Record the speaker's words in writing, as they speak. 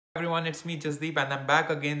Everyone, it's me Jasdeep and I'm back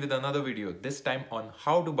again with another video, this time on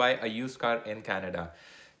how to buy a used car in Canada.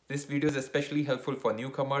 This video is especially helpful for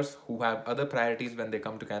newcomers who have other priorities when they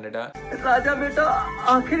come to Canada राजा बेटा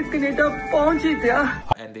आखिर Canada पहुंच ही गया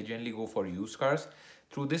and they generally go for used cars.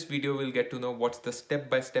 Through this video, we'll get to know what's the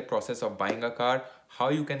step-by-step process of buying a car, how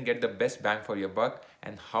you can get the best bang for your buck,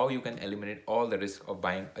 and how you can eliminate all the risk of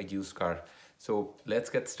buying a used car. So let's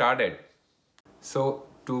get started. So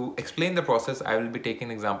to explain the process, I will be taking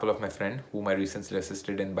an example of my friend whom I recently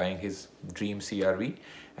assisted in buying his dream CRV,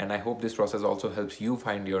 and I hope this process also helps you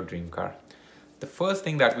find your dream car. The first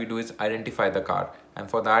thing that we do is identify the car, and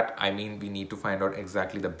for that I mean we need to find out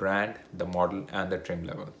exactly the brand, the model and the trim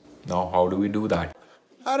level. Now how do we do that?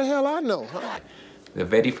 How the hell I know? Huh? The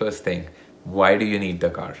very first thing, why do you need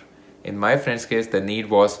the car? In my friend's case, the need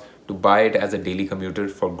was to buy it as a daily commuter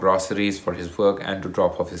for groceries, for his work and to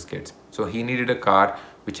drop off his kids. So he needed a car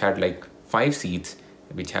which had like 5 seats,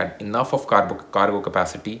 which had enough of cargo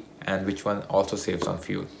capacity and which one also saves on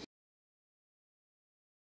fuel.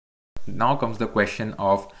 Now comes the question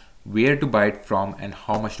of where to buy it from and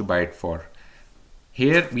how much to buy it for.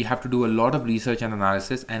 Here we have to do a lot of research and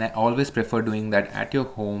analysis, and I always prefer doing that at your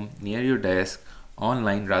home, near your desk,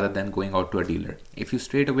 online rather than going out to a dealer. If you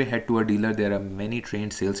straight away head to a dealer, there are many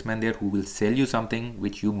trained salesmen there who will sell you something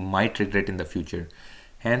which you might regret in the future.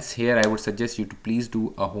 Hence here I would suggest you to please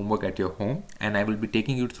do a homework at your home, and I will be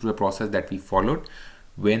taking you through a process that we followed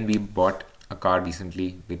when we bought a car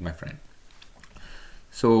recently with my friend.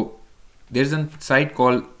 So there's a site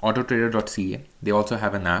called autotrader.ca. They also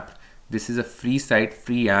have an app. This is a free site,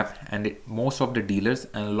 free app, and most of the dealers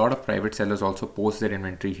and a lot of private sellers also post their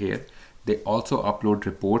inventory here. They also upload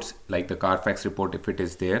reports like the Carfax report if it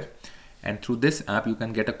is there. And through this app, you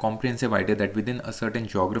can get a comprehensive idea that within a certain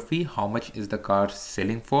geography, how much is the car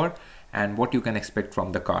selling for and what you can expect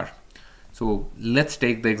from the car. So let's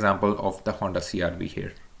take the example of the Honda CRV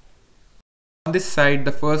here. On this side,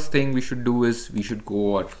 the first thing we should do is we should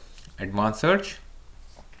go at advanced search.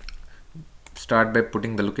 Start by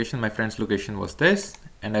putting the location. My friend's location was this,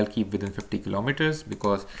 and I'll keep within 50 kilometers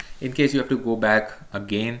because in case you have to go back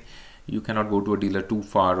again, you cannot go to a dealer too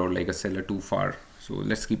far or like a seller too far. So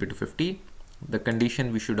let's keep it to 50. The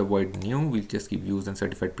condition we should avoid new. We'll just keep used and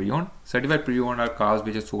certified pre-owned. Certified pre-owned are cars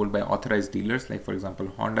which are sold by authorized dealers, like for example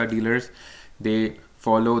Honda dealers. They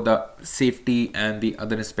follow the safety and the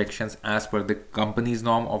other inspections as per the company's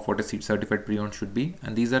norm of what a certified pre-owned should be,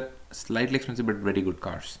 and these are slightly expensive but very good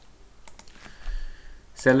cars.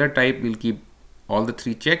 Seller type, we'll keep all the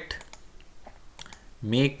 3 checked.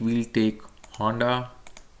 Make, we'll take Honda.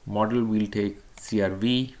 Model, we'll take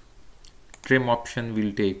CRV. Trim option,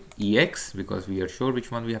 we'll take EX because we are sure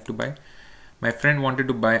which one we have to buy. My friend wanted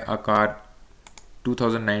to buy a car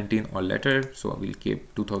 2019 or later, so we'll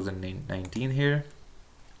keep 2019 here.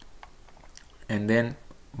 And then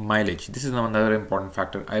mileage. This is another important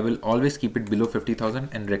factor. I will always keep it below 50,000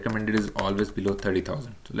 and recommended is always below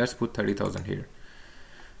 30,000. So let's put 30,000 here.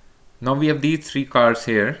 Now we have these 3 cars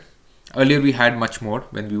here. Earlier we had much more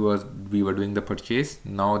when we were doing the purchase.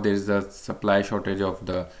 Now there's a supply shortage of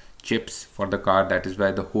the chips for the car. That is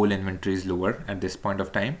why the whole inventory is lower at this point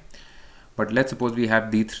of time. But let's suppose we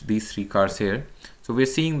have these 3 cars here. So we're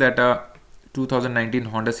seeing that a 2019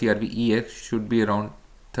 Honda CRV EX should be around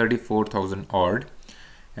 34,000 odd.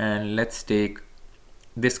 And let's take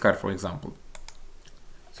this car for example.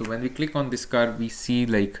 So when we click on this car, we see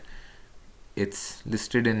like it's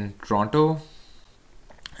listed in Toronto,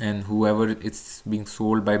 and whoever it's being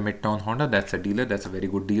sold by Midtown Honda, that's a dealer. That's a very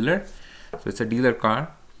good dealer. So it's a dealer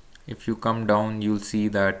car. If you come down, you'll see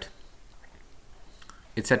that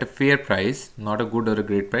it's at a fair price, not a good or a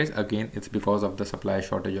great price. Again, it's because of the supply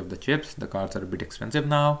shortage of the chips. The cars are a bit expensive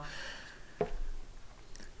now.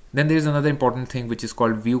 Then there is another important thing which is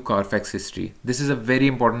called view Carfax history. This is a very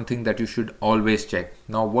important thing that you should always check.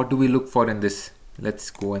 Now what do we look for in this? Let's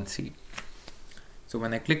go and see. So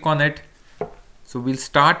when I click on it, so we'll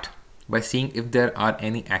start by seeing if there are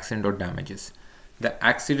any accident or damages. The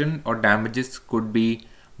accident or damages could be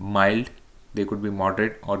mild, they could be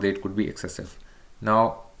moderate, or they could be excessive.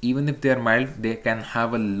 Now even if they are mild, they can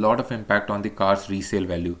have a lot of impact on the car's resale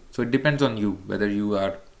value. So it depends on you whether you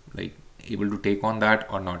are like able to take on that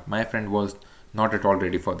or not. My friend was not at all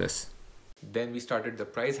ready for this. Then we started the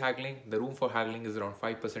price haggling. The room for haggling is around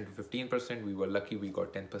 5% to 15%. We were lucky we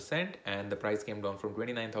got 10%, and the price came down from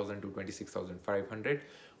 29,000 to 26,500.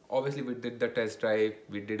 Obviously we did the test drive,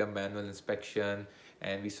 we did a manual inspection,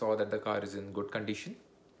 and we saw that the car is in good condition.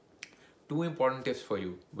 2 important tips for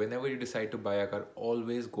you. Whenever you decide to buy a car,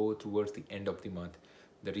 always go towards the end of the month.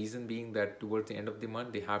 The reason being that towards the end of the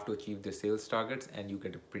month, they have to achieve their sales targets and you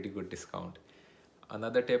get a pretty good discount.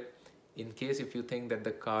 Another tip, in case if you think that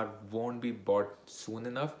the car won't be bought soon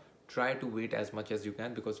enough, try to wait as much as you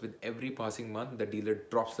can, because with every passing month the dealer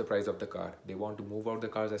drops the price of the car. They want to move out the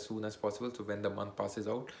cars as soon as possible, so when the month passes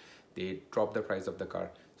out they drop the price of the car.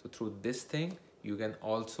 So through this thing you can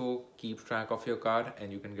also keep track of your car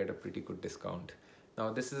and you can get a pretty good discount.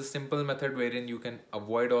 Now this is a simple method wherein you can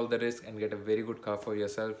avoid all the risk and get a very good car for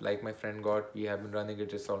yourself, like my friend got. We have been running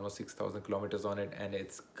it, it's almost 6,000 kilometers on it and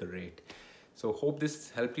it's great. So hope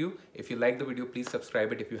this helped you. If you like the video, please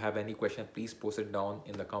subscribe it. If you have any question, please post it down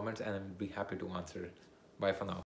in the comments and I'll be happy to answer it. Bye for now.